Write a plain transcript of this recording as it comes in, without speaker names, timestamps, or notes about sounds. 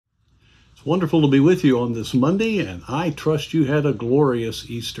It's wonderful to be with you on this Monday, and I trust you had a glorious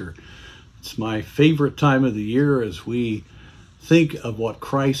Easter. It's my favorite time of the year as we think of what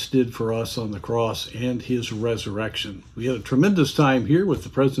Christ did for us on the cross and his resurrection. We had a tremendous time here with the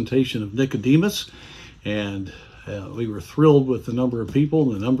presentation of Nicodemus, and we were thrilled with the number of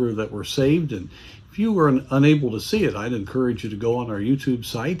people and the number that were saved. And if you were unable to see it, I'd encourage you to go on our YouTube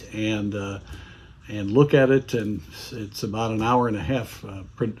site and look at it. And it's about an hour and a half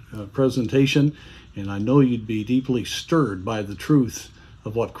presentation, and I know you'd be deeply stirred by the truth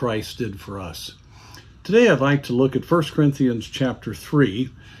of what Christ did for us. Today I'd like to look at 1 Corinthians chapter 3.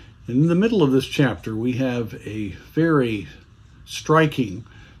 In the middle of this chapter, we have a very striking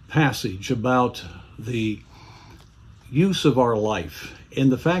passage about the use of our life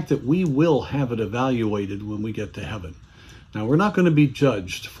and the fact that we will have it evaluated when we get to heaven. Now, we're not going to be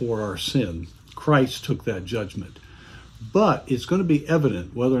judged for our sin. Christ took that judgment. But it's going to be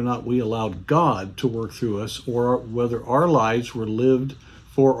evident whether or not we allowed God to work through us, or whether our lives were lived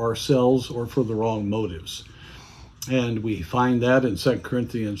for ourselves or for the wrong motives. And we find that in 2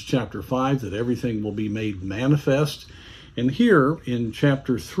 Corinthians chapter 5, that everything will be made manifest. And here in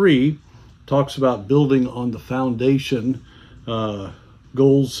chapter 3, talks about building on the foundation,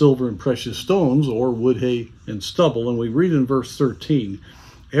 gold, silver, and precious stones, or wood, hay, and stubble. And we read in verse 13,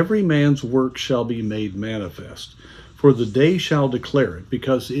 every man's work shall be made manifest, for the day shall declare it,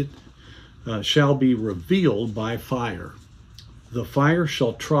 because it shall be revealed by fire. The fire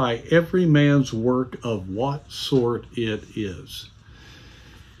shall try every man's work of what sort it is.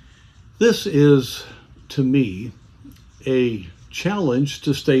 This is, to me, a challenge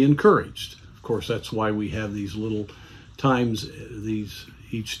to stay encouraged. Of course, that's why we have these little times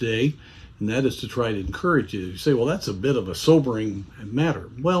each day, and that is to try to encourage you. You say, well, that's a bit of a sobering matter.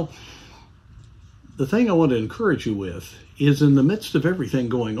 Well, the thing I want to encourage you with is, in the midst of everything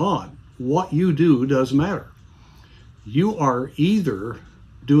going on, what you do does matter. You are either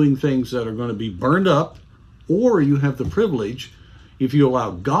doing things that are going to be burned up, or you have the privilege, if you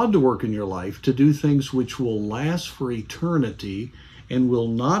allow God to work in your life, to do things which will last for eternity and will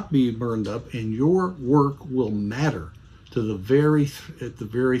not be burned up, and your work will matter to at the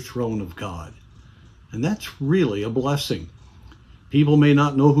very throne of God. And that's really a blessing. People may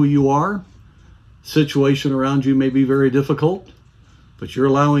not know who you are. Situation around you may be very difficult, but you're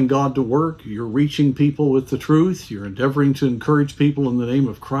allowing God to work. You're reaching people with the truth. You're endeavoring to encourage people in the name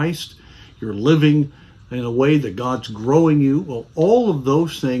of Christ. You're living in a way that God's growing you. Well, all of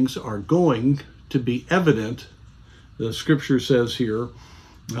those things are going to be evident, the scripture says here,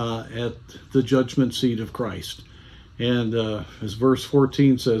 at the judgment seat of Christ. And as verse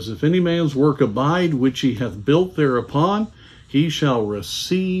 14 says, if any man's work abide, which he hath built thereupon, he shall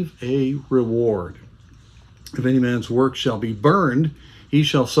receive a reward. If any man's work shall be burned, he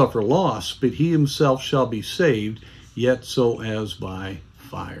shall suffer loss, but he himself shall be saved, yet so as by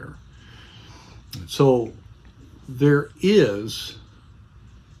fire. So there is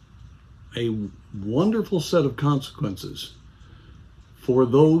a wonderful set of consequences for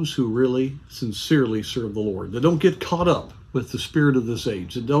those who really sincerely serve the Lord, that don't get caught up with the spirit of this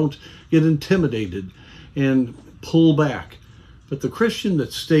age, that don't get intimidated and pull back. But the Christian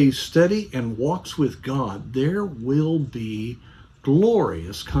that stays steady and walks with God, there will be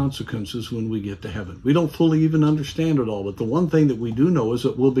glorious consequences when we get to heaven. We don't fully even understand it all, but the one thing that we do know is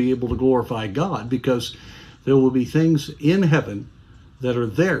that we'll be able to glorify God, because there will be things in heaven that are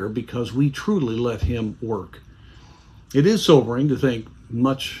there because we truly let him work. It is sobering to think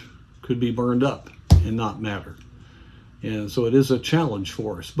much could be burned up and not matter. And so it is a challenge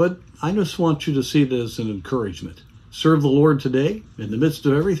for us. But I just want you to see it as an encouragement. Serve the Lord today. In the midst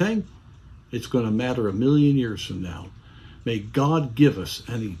of everything, it's going to matter a million years from now. May God give us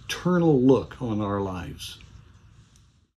an eternal look on our lives.